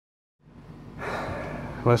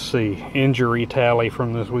let's see, injury tally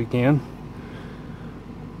from this weekend.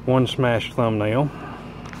 1 smashed thumbnail,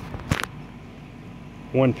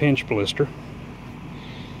 1 pinch blister.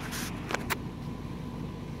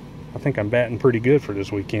 I think I'm batting pretty good for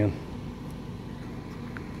this weekend.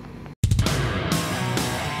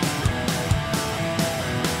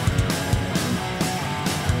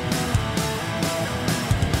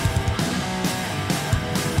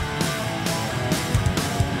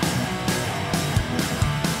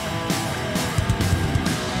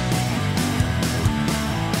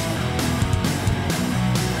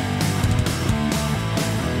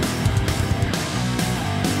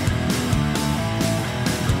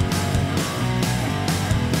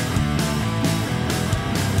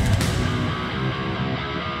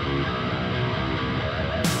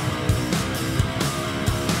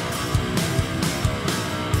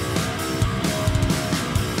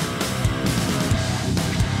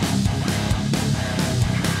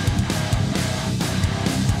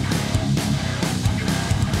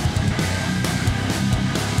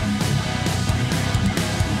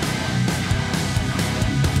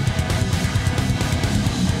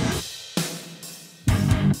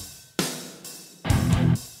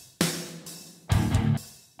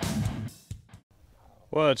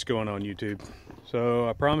 What's going on, YouTube? So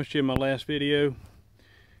I promised you in my last video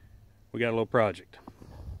we got a little project.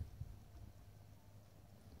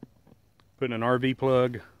 Putting an RV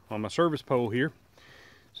plug on my service pole here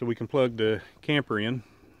so we can plug the camper in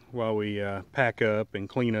while we pack up and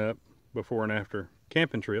clean up before and after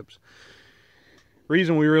camping trips.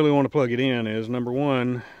 Reason we really want to plug it in is, number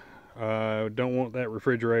one, don't want that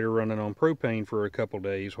refrigerator running on propane for a couple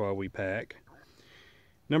days while we pack.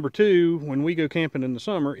 Number two, when we go camping in the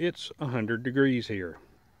summer, it's 100 degrees here.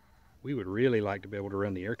 We would really like to be able to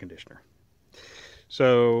run the air conditioner.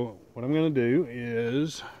 So what I'm going to do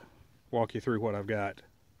is walk you through what I've got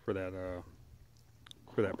for that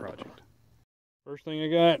project. First thing I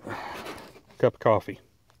got, a cup of coffee.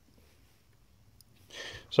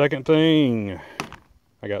 Second thing,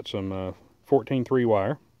 I got some 14-3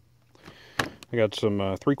 wire. I got some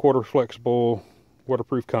 3/4 flexible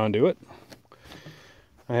waterproof conduit.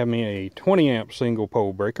 I have me a 20 amp single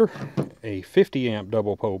pole breaker, a 50 amp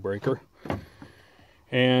double pole breaker,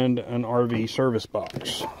 and an RV service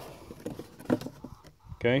box.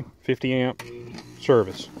 Okay, 50 amp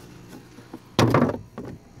service.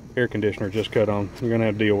 Air conditioner just cut on. You're gonna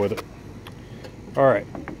have to deal with it. Alright,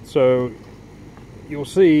 so you'll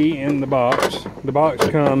see in the box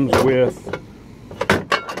comes with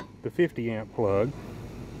the 50 amp plug.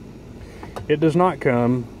 It does not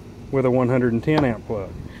come with a 110 amp plug.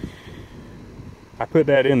 I put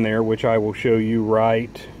that in there, which I will show you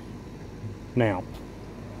right now.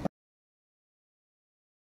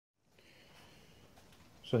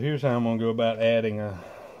 So here's how I'm going to go about adding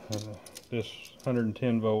this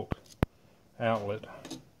 110 volt outlet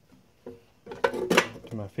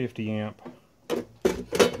to my 50 amp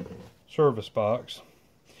service box.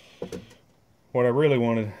 What I really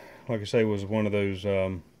wanted, like I say, was one of those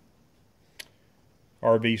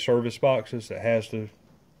RV service boxes that has the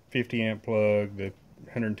 50 amp plug, the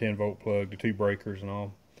 110 volt plug, the 2 breakers and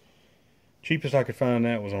all. Cheapest I could find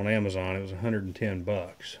that was on Amazon. It was 110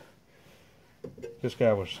 bucks. This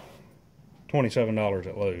guy was $27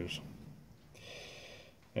 at Lowe's.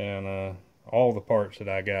 And all the parts that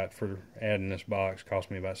I got for adding this box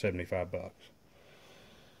cost me about 75 bucks.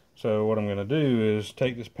 So what I'm going to do is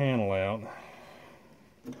take this panel out.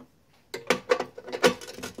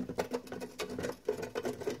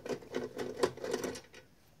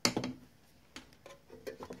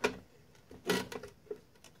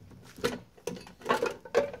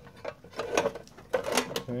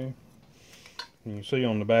 Okay. You can see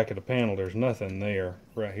on the back of the panel there's nothing there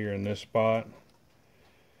right here in this spot.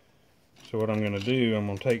 So what I'm going to do, I'm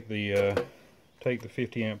going to take the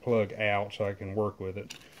 50 amp plug out so I can work with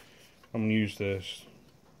it. I'm going to use this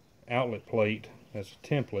outlet plate as a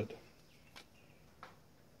template,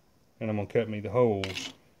 and I'm going to cut me the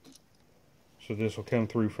holes. So this will come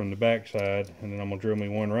through from the back side, and then I'm going to drill me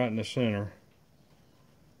one right in the center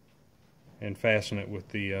and fasten it with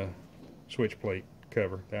the switch plate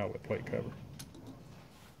cover, the outlet plate cover.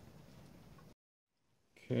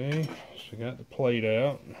 Okay, so I got the plate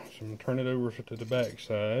out, so I'm going to turn it over to the back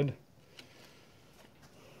side.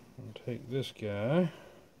 I'm going to take this guy,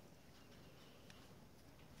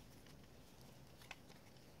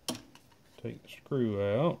 take the screw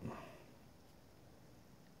out,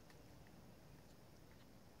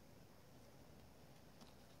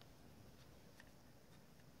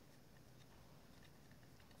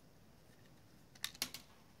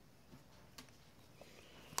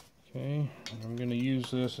 Okay, I'm going to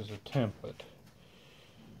use this as a template.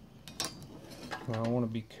 Now I want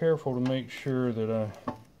to be careful to make sure that I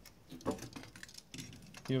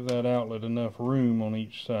give that outlet enough room on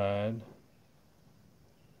each side.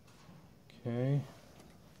 Okay.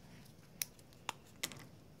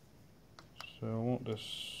 So I want the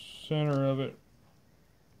center of it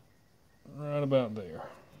right about there.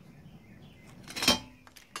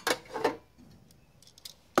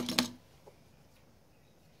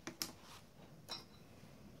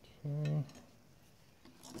 Okay.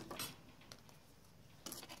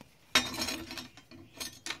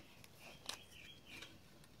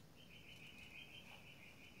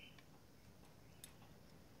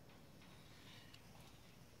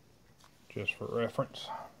 Just for reference.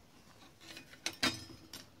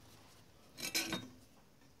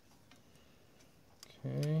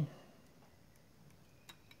 Okay.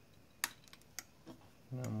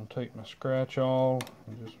 Now I'm going to take my scratch awl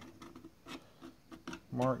and just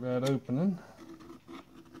mark that opening.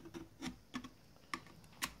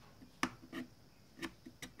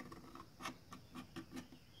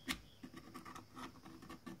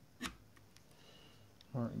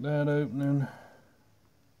 Mark that opening.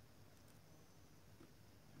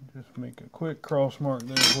 Just make a quick cross mark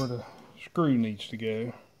there where the screw needs to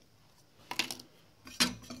go.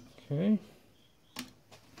 Okay.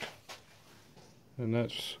 And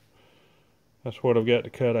that's what I've got to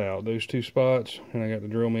cut out, those two spots, and I got to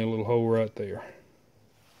drill me a little hole right there.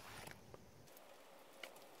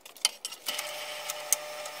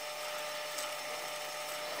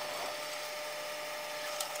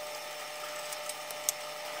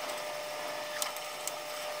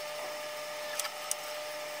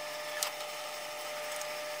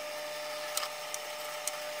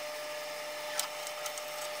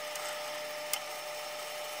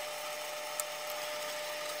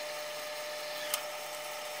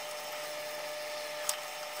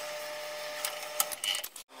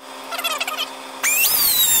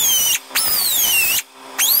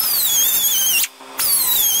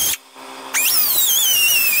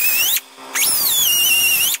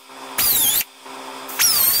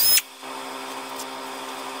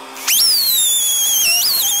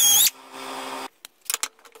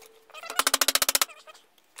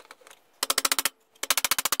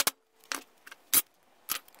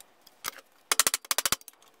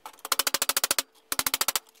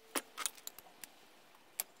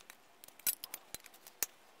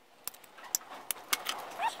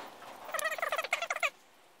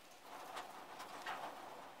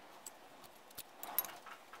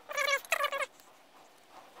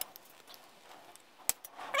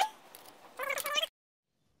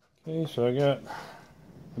 Okay, so I got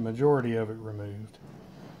the majority of it removed.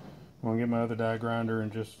 I'm going to get my other die grinder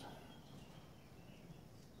and just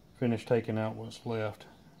finish taking out what's left,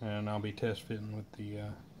 and I'll be test fitting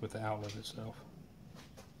with the outlet itself.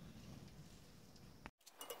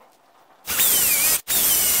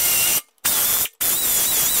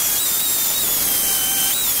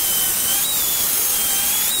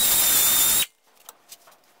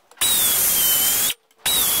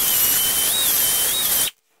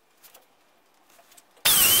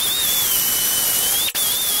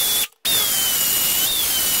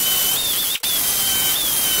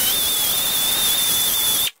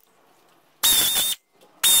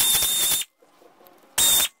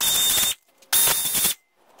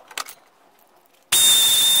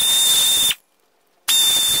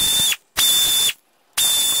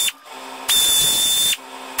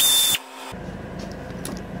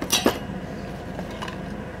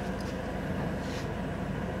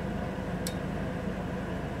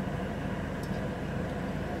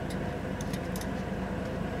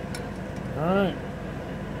 Alright,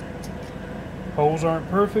 holes aren't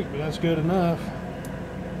perfect, but that's good enough.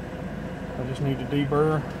 I just need to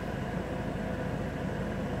deburr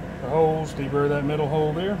the holes, deburr that middle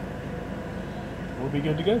hole there. We'll be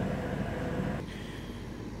good to go.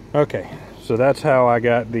 Okay, so that's how I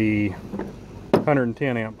got the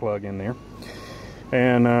 110 amp plug in there.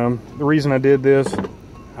 And the reason I did this,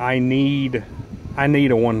 I need a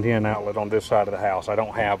 110 outlet on this side of the house. I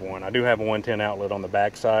don't have one. I do have a 110 outlet on the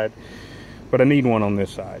back side, but I need one on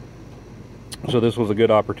this side. So this was a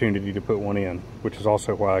good opportunity to put one in, which is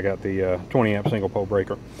also why I got the 20 amp single pole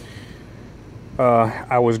breaker.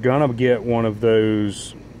 I was gonna get one of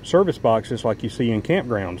those service boxes like you see in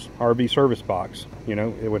campgrounds, RV service box. You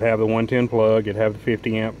know, it would have the 110 plug, it'd have the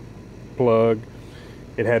 50 amp plug,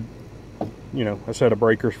 it had, you know, a set of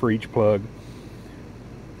breakers for each plug.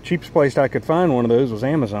 Cheapest place I could find one of those was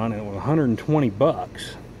Amazon, and it was 120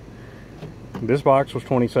 bucks. This box was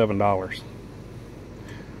 $27.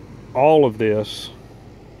 All of this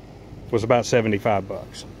was about 75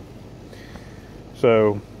 bucks.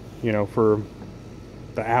 So, you know, for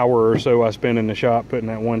the hour or so I spent in the shop putting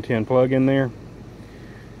that 110 plug in there,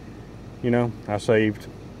 you know, I saved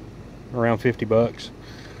around 50 bucks.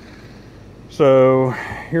 So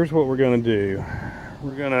here's what we're gonna do.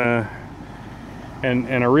 We're gonna, and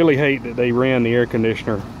I really hate that they ran the air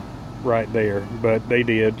conditioner right there, but they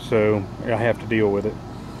did, so I have to deal with it.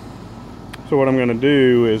 So what I'm gonna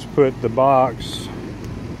do is put the box,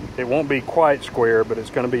 it won't be quite square, but it's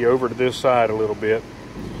gonna be over to this side a little bit.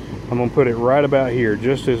 I'm gonna put it right about here,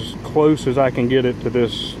 just as close as I can get it to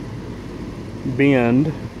this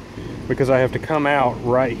bend, because I have to come out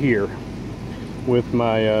right here with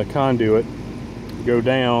my conduit, go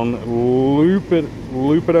down, loop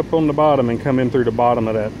it up on the bottom, and come in through the bottom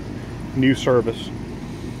of that new service.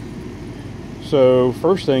 So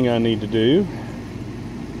first thing I need to do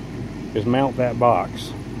is mount that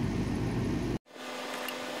box.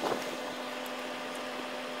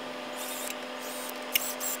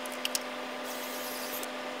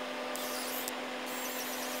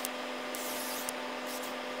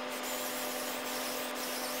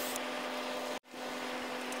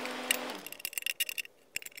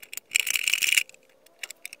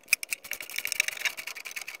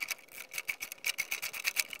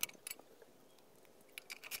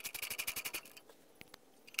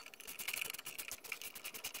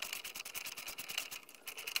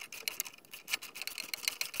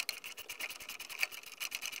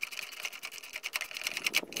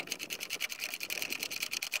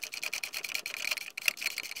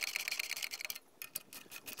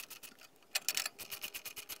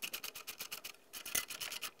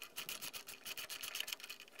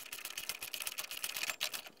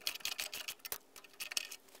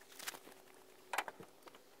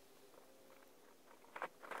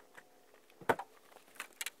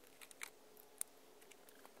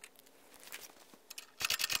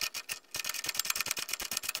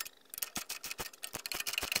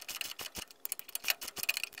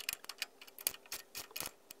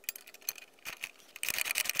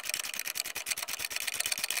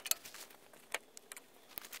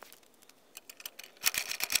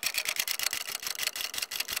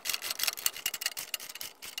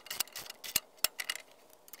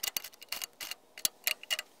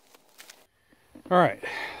 All right,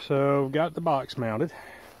 so got the box mounted.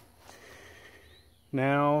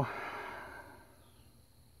 Now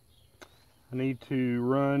I need to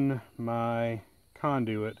run my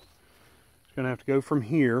conduit. It's gonna have to go from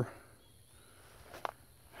here,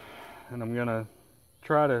 and I'm gonna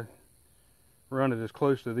try to run it as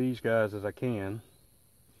close to these guys as I can.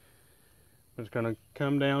 It's gonna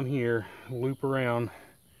come down here, loop around,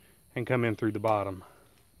 and come in through the bottom.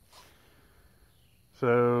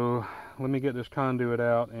 So let me get this conduit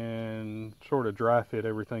out and sort of dry fit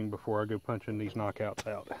everything before I go punching these knockouts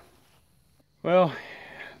out. Well,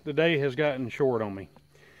 the day has gotten short on me.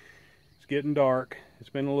 It's getting dark. It's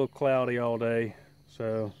been a little cloudy all day,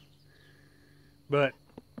 so, but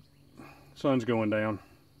sun's going down.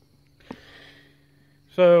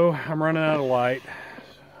 So I'm running out of light.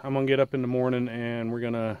 I'm gonna get up in the morning and we're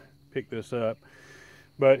gonna pick this up.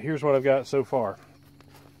 But here's what I've got so far.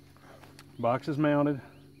 Box is mounted.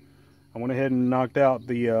 I went ahead and knocked out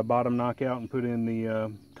the bottom knockout and put in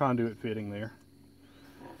the conduit fitting there.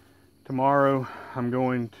 Tomorrow I'm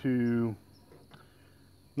going to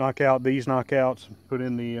knock out these knockouts, put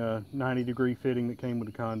in the 90-degree fitting that came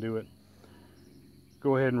with the conduit,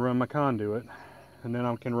 go ahead and run my conduit, and then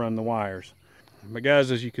I can run the wires. But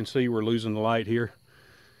guys, as you can see, we're losing the light here.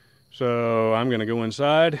 So I'm gonna go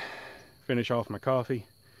inside, finish off my coffee,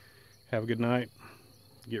 have a good night,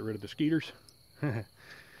 get rid of the skeeters. It's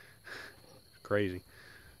crazy.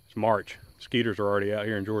 It's March. Skeeters are already out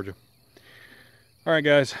here in Georgia. All right,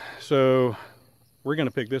 guys, so we're gonna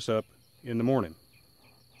pick this up in the morning.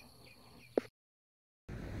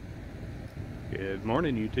 Good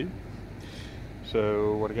morning, YouTube.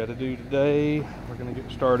 So what I got to do today, we're gonna get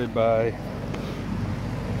started by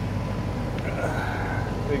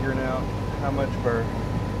figuring out how much of our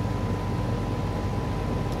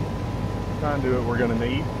conduit we're gonna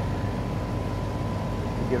need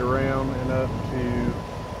to get around and up to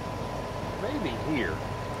maybe here.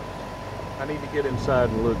 I need to get inside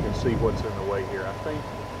and look and see what's in the way here. I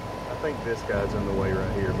think this guy's in the way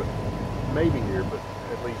right here, but maybe here, but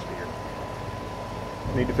at least here.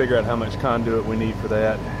 Need to figure out how much conduit we need for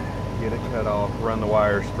that, get it cut off, run the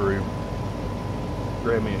wires through,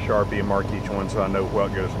 grab me a Sharpie and mark each one so I know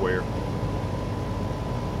what goes where.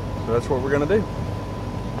 So that's what we're gonna do.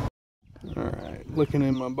 All right, looking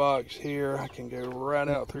in my box here, I can go right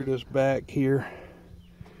out through this back here.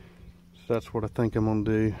 So that's what I think I'm gonna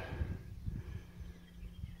do.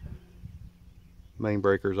 Main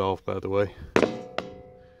breaker's off, by the way.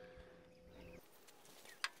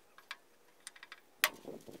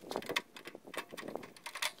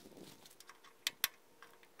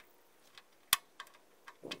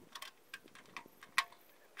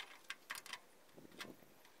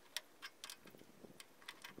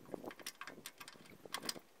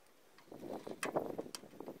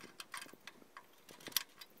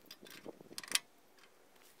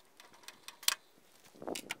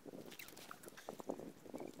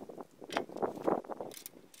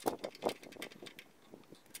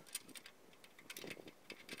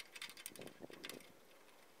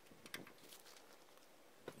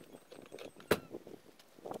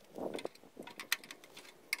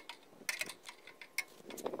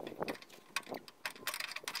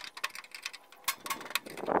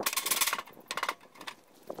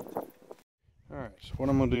 Alright, so what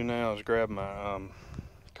I'm going to do now is grab my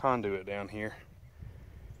conduit down here.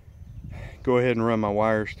 Go ahead and run my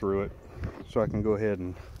wires through it so I can go ahead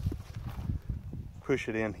and push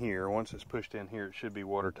it in here. Once it's pushed in here, it should be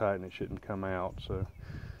watertight and it shouldn't come out. So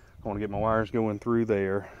I want to get my wires going through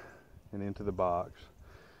there and into the box.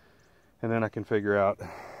 And then I can figure out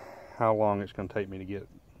how long it's going to take me to get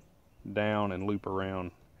down and loop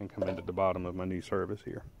around and come into the bottom of my new service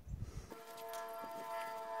here.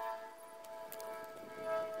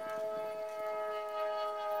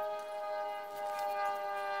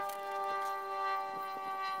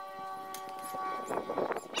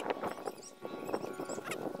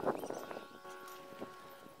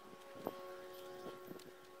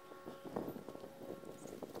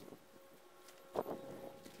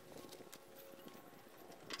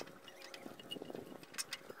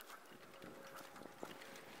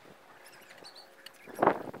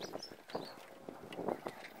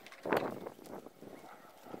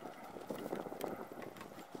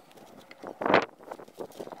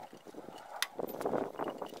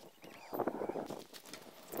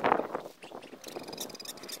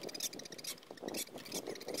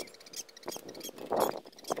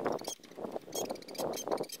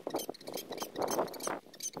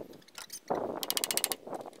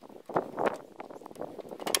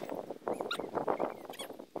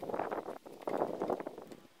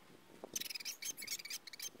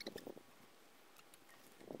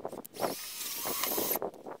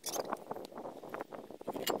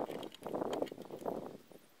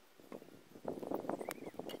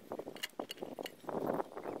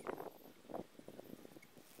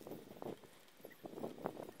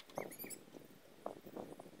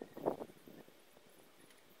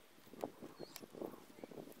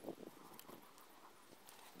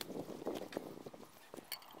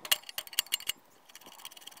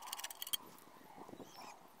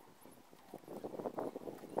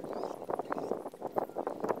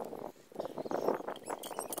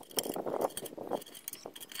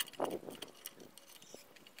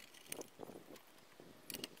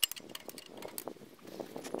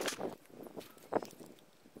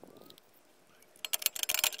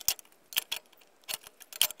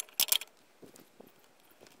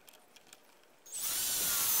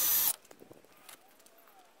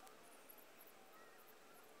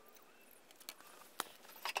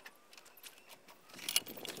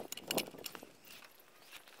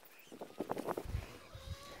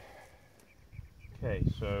 Okay,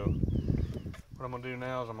 so what I'm going to do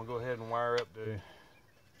now is I'm going to go ahead and wire up the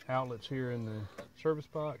outlets here in the service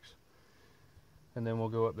box, and then we'll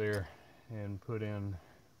go up there and put in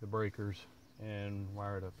the breakers and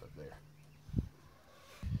wire it up there.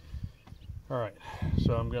 Alright,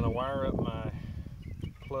 so I'm going to wire up my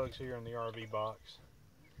plugs here in the RV box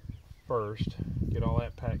first, get all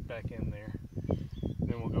that packed back in there,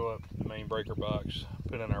 then we'll go up to the main breaker box,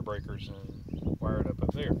 put in our breakers, and wire it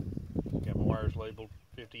up there. Got my wires labeled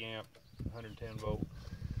 50 amp, 110 volt,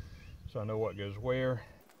 so I know what goes where.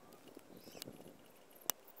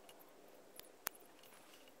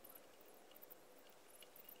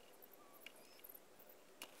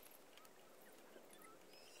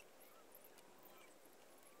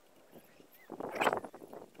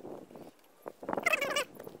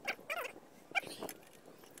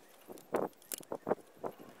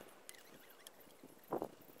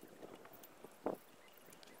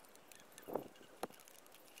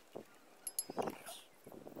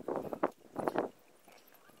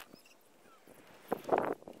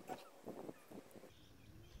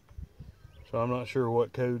 So I'm not sure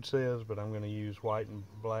what code says, but I'm going to use white and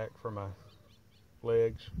black for my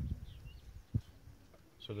legs.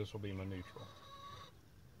 So this will be my neutral.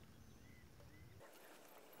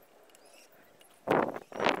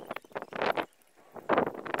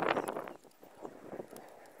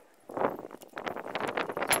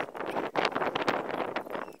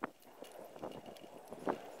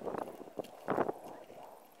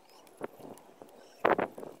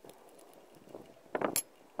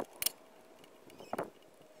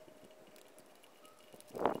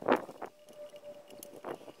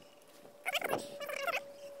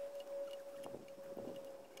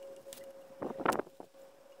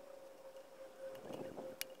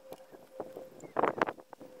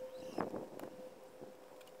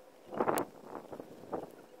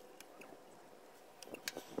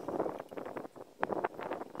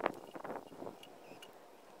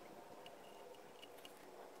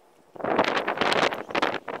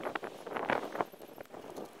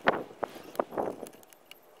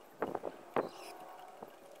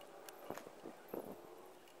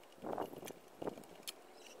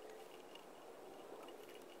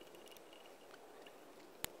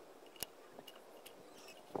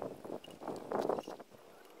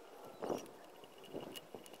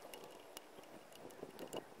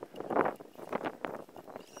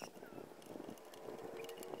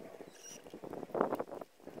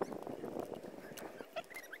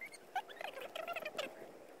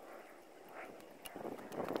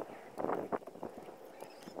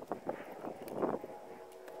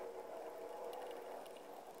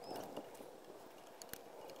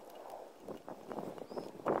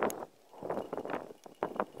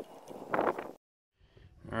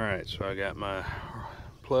 Alright, so I got my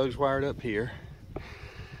plugs wired up here.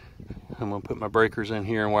 I'm going to put my breakers in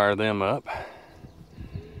here and wire them up.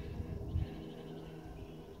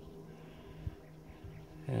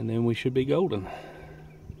 And then we should be golden.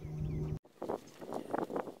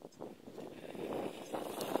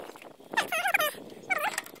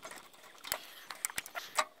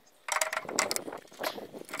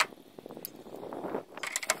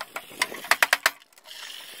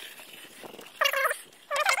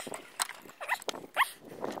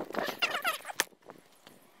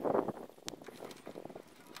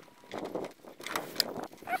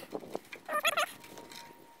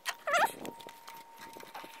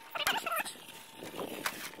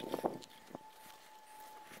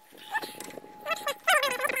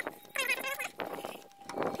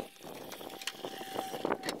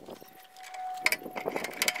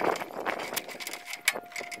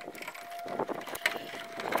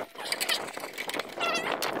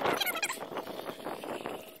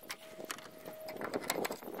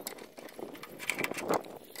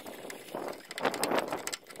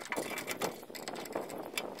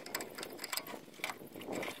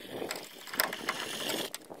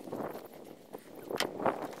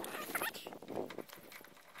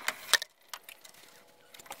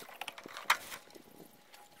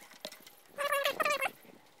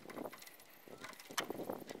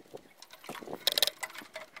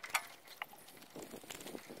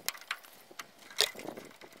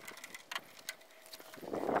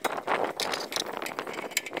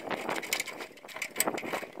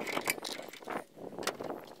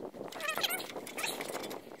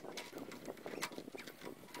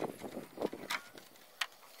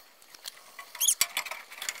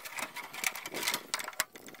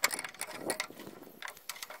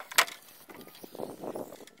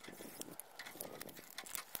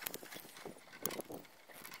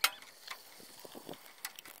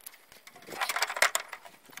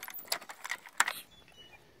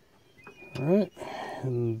 Alright,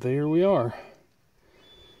 and there we are.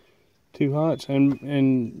 2 hots,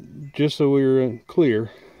 and just so we're clear,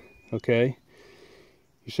 okay,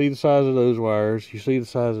 you see the size of those wires, you see the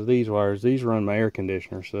size of these wires. These run my air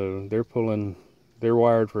conditioner, so they're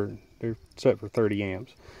set for 30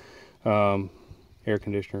 amps. Air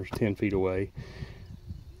conditioner's 10 feet away.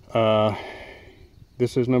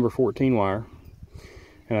 This is number 14 wire,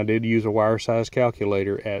 and I did use a wire size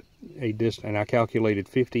calculator at a distance, and I calculated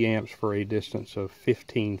 50 amps for a distance of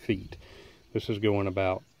 15 feet. This is going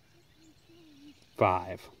about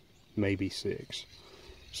 5, maybe 6.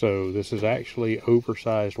 So this is actually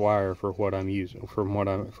oversized wire for what I'm using, for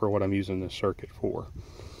what I'm using this circuit for.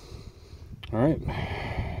 All right,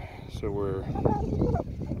 so we're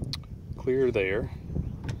clear there.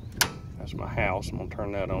 That's my house. I'm gonna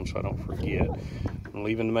turn that on so I don't forget. I'm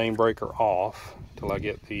leaving the main breaker off till I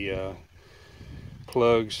get the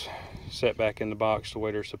plugs set back in the box the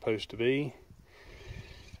way they're supposed to be.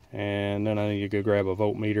 And then I need to go grab a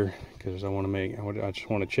voltmeter because I just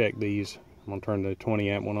want to check these. I'm gonna turn the 20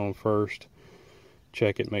 amp one on first,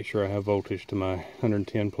 check it, make sure I have voltage to my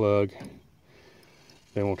 110 plug.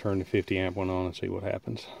 Then we'll turn the 50 amp one on and see what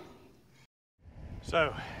happens.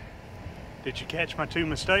 So, did you catch my 2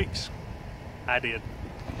 mistakes? I did.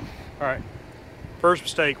 All right, first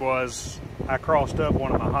mistake was I crossed up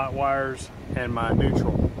one of my hot wires and my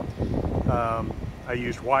neutral. I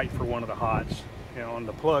used white for one of the hots, on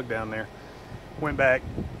the plug down there. Went back,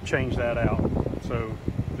 changed that out. So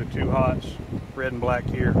the 2 hots, red and black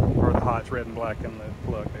here, or the hots red and black in the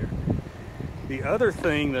plug there. The other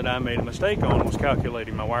thing that I made a mistake on was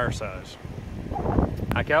calculating my wire size.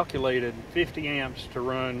 I calculated 50 amps to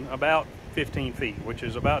run about 15 feet, which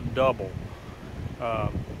is about double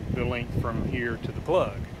the length from here to the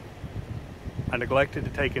plug. I neglected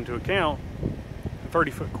to take into account the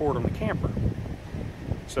 30-foot cord on the camper.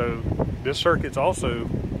 So this circuit's also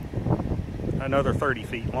another 30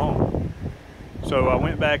 feet long. So I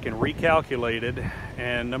went back and recalculated,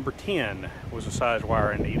 and number 10 was the size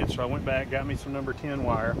wire I needed. So I went back, got me some number 10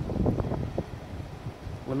 wire.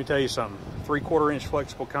 Let me tell you something, 3/4 inch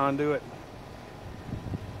flexible conduit,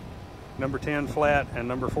 number 10 flat and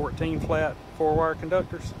number 14 flat 4-wire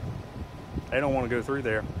conductors, they don't want to go through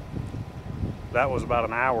there. That was about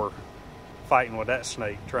an hour fighting with that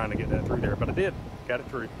snake trying to get that through there, but I did, got it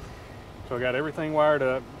through. So I got everything wired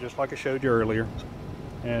up just like I showed you earlier.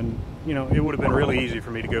 And it would have been really easy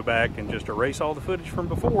for me to go back and just erase all the footage from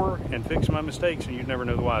before and fix my mistakes, and you'd never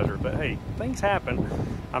know the wiser. But hey, things happen.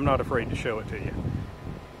 I'm not afraid to show it to you.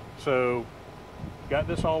 So got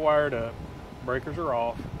this all wired up. Breakers are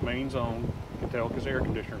off, mains on. You can tell because the air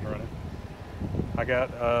conditioner's running. I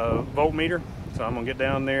got a voltmeter So I'm gonna get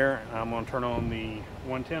down there, I'm gonna turn on the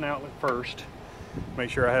 110 outlet first, make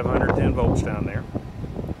sure I have 110 volts down there,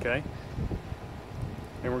 okay?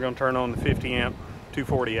 Then we're gonna turn on the 50 amp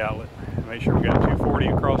 240 outlet, make sure we got 240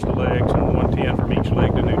 across the legs and 110 from each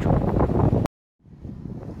leg to neutral.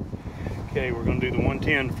 Okay, we're gonna do the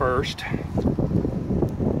 110 first.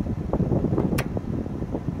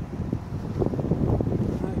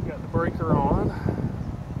 Got the breaker on.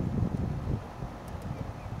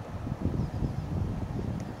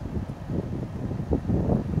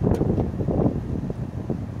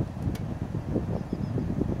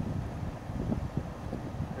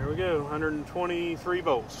 There we go, 123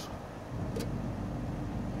 volts.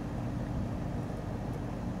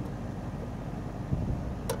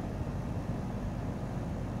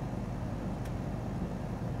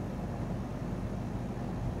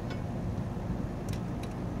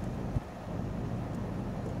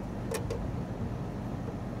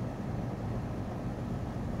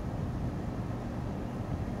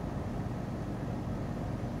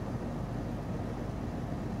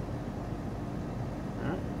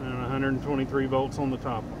 And 123 volts on the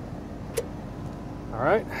top one. All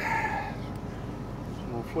right, so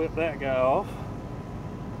we'll flip that guy off.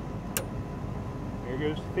 There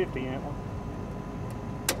goes the 50 amp one.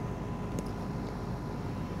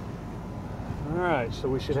 All right, so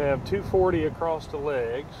we should have 240 across the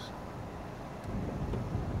legs.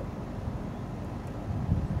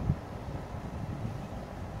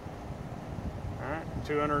 All right,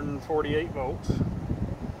 248 volts.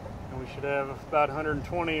 And we should have about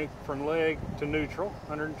 120 from leg to neutral,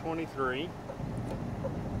 123.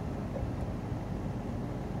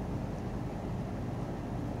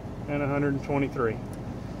 And 123.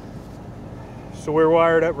 So we're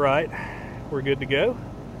wired up right. We're good to go.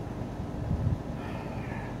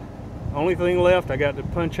 Only thing left, I got to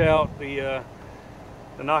punch out the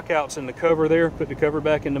knockouts in the cover there, put the cover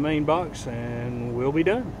back in the main box, and we'll be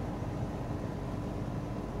done.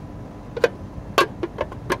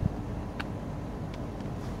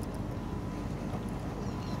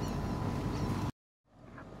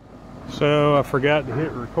 So I forgot to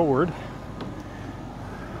hit record,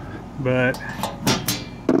 but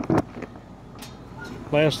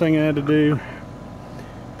last thing I had to do,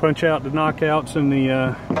 punch out the knockouts in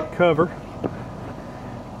the cover,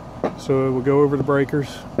 so it will go over the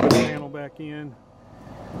breakers, put the panel back in,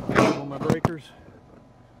 on my breakers,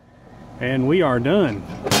 and we are done.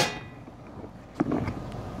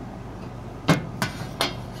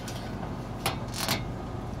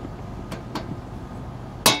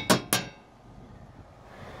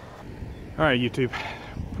 All right, YouTube,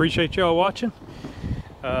 appreciate y'all watching.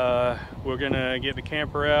 We're gonna get the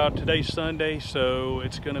camper out. Today's Sunday, so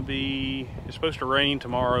it's supposed to rain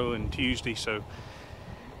tomorrow and Tuesday, so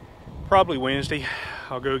probably Wednesday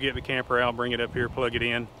I'll go get the camper out, bring it up here, plug it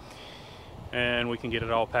in, and we can get it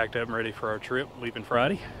all packed up and ready for our trip leaving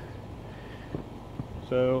Friday.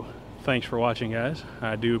 So thanks for watching, guys.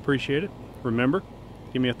 I do appreciate it. Remember,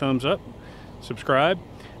 give me a thumbs up, subscribe.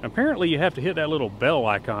 Apparently you have to hit that little bell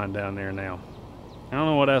icon down there now. I don't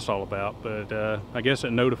know what that's all about, but I guess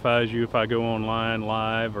it notifies you if I go online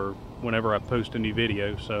live or whenever I post a new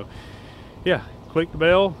video. So yeah, click the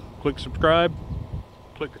bell, click subscribe,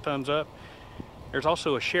 click the thumbs up. There's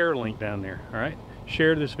also a share link down there, all right?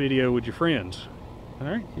 Share this video with your friends, all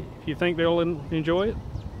right? If you think they'll enjoy it,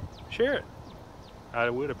 share it. I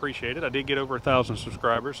would appreciate it. I did get over 1,000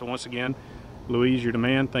 subscribers, so once again, Louise, you're the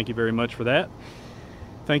man. Thank you very much for that.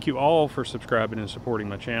 Thank you all for subscribing and supporting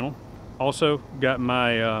my channel. Also, got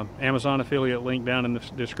my Amazon affiliate link down in the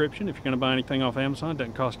description. If you're going to buy anything off Amazon, it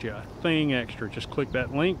doesn't cost you a thing extra. Just click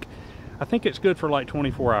that link. I think it's good for like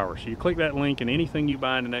 24 hours. So you click that link, and anything you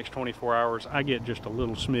buy in the next 24 hours, I get just a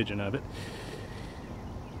little smidgen of it.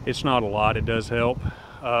 It's not a lot. It does help.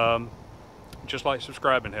 Just like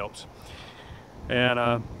subscribing helps.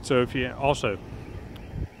 And so if you also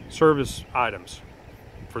service items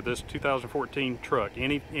for this 2014 truck,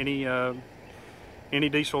 any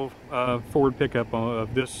diesel Ford pickup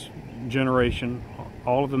of this generation,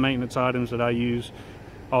 all of the maintenance items that I use,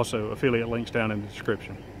 also affiliate links down in the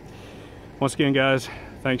description. Once again, guys,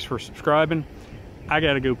 thanks for subscribing. I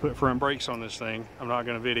got to go put front brakes on this thing. I'm not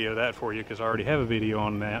going to video that for you because I already have a video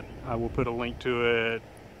on that. I will put a link to it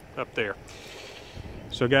up there.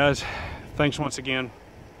 So guys, thanks once again.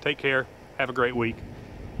 Take care. Have a great week.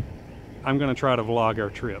 I'm going to try to vlog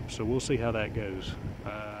our trip, so we'll see how that goes.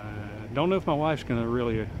 Don't know if my wife's going to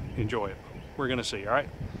really enjoy it. We're going to see, all right?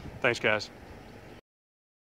 Thanks, guys.